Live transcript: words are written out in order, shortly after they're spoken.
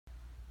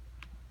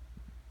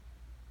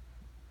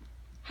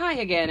Hi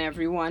again,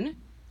 everyone.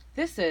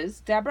 This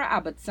is Deborah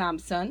Abbott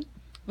Sampson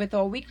with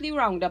our weekly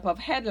roundup of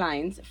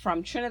headlines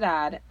from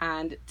Trinidad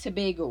and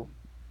Tobago.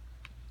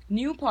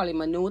 New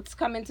polymer notes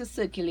come into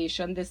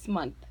circulation this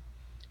month.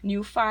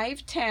 New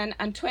 $5, $10,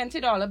 and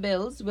 $20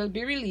 bills will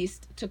be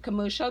released to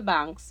commercial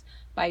banks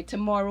by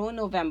tomorrow,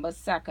 November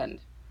 2nd.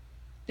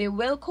 They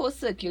will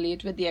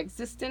co-circulate with the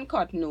existing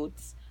cotton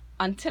notes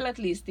until at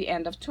least the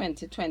end of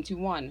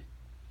 2021.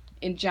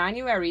 In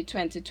January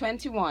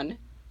 2021,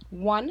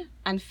 $1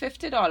 and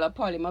 $50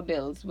 polymer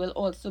bills will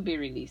also be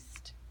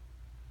released.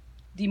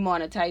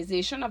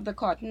 Demonetization of the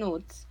cotton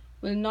notes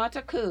will not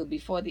occur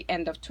before the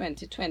end of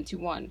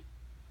 2021.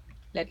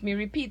 Let me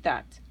repeat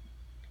that.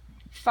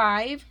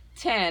 $5,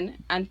 $10,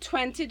 and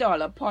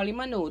 $20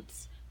 polymer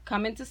notes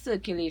come into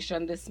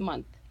circulation this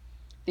month.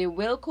 They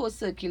will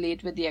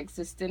co-circulate with the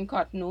existing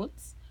cotton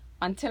notes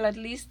until at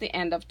least the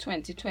end of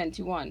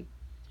 2021.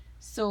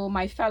 So,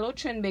 my fellow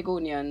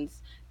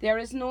Trinbagonians, there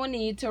is no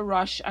need to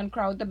rush and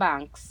crowd the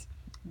banks.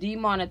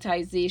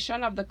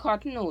 Demonetization of the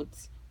cotton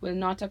notes will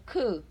not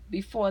occur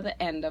before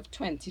the end of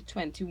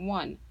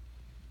 2021.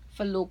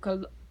 For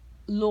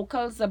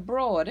locals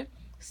abroad,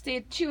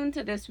 stay tuned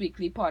to this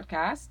weekly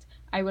podcast.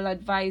 I will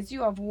advise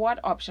you of what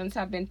options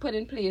have been put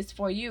in place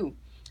for you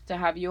to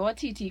have your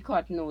TT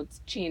cotton notes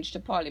changed to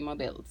polymer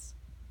bills.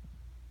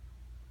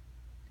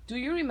 Do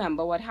you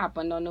remember what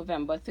happened on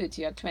November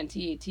 30th,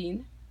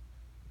 2018?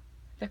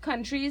 The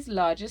country's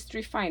largest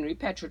refinery,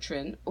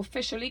 Petrotrin,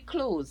 officially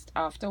closed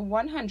after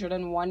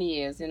 101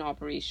 years in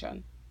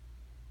operation.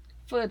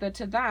 Further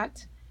to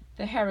that,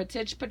 the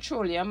Heritage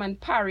Petroleum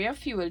and Paria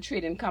Fuel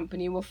Trading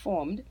Company were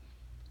formed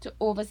to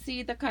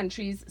oversee the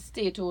country's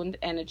state-owned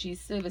energy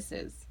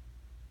services.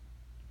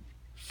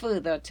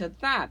 Further to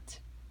that,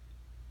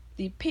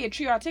 the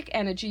Patriotic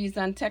Energies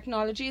and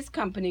Technologies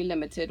Company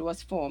Limited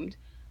was formed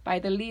by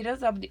the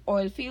leaders of the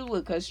Oilfield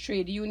Workers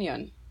Trade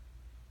Union.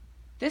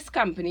 This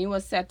company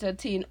was set to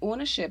attain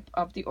ownership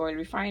of the oil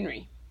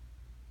refinery.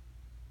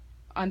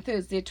 On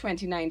Thursday,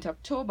 29th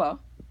October,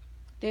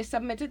 they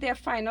submitted their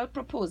final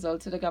proposal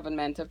to the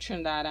government of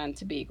Trinidad and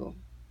Tobago.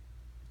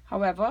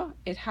 However,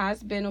 it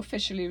has been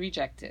officially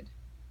rejected.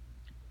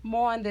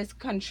 More on this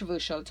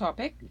controversial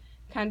topic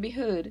can be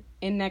heard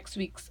in next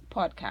week's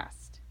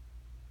podcast.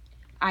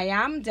 I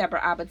am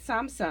Deborah Abbott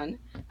Sampson,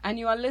 and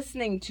you are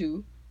listening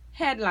to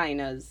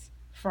Headliners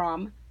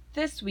from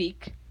This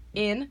Week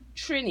in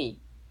Trini.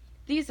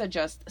 These are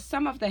just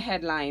some of the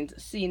headlines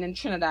seen in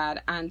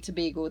Trinidad and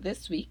Tobago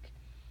this week.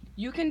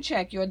 You can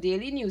check your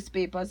daily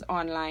newspapers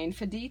online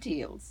for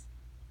details.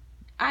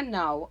 And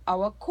now,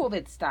 our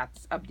COVID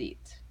stats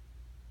update.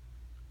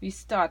 We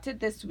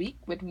started this week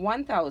with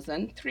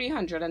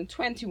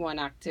 1,321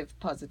 active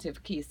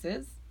positive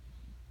cases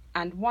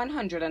and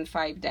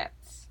 105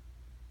 deaths.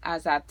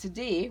 As at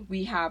today,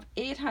 we have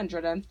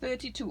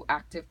 832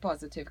 active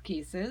positive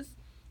cases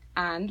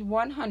and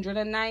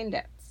 109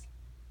 deaths.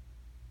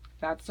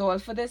 That's all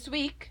for this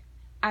week,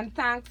 and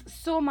thanks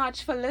so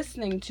much for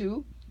listening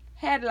to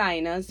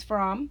Headliners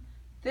from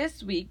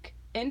This Week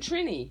in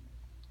Trini,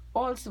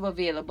 also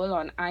available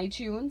on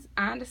iTunes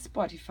and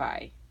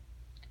Spotify.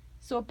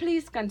 So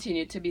please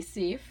continue to be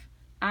safe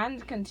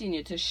and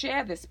continue to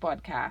share this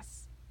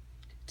podcast.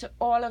 To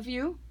all of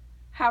you,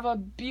 have a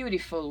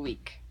beautiful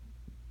week.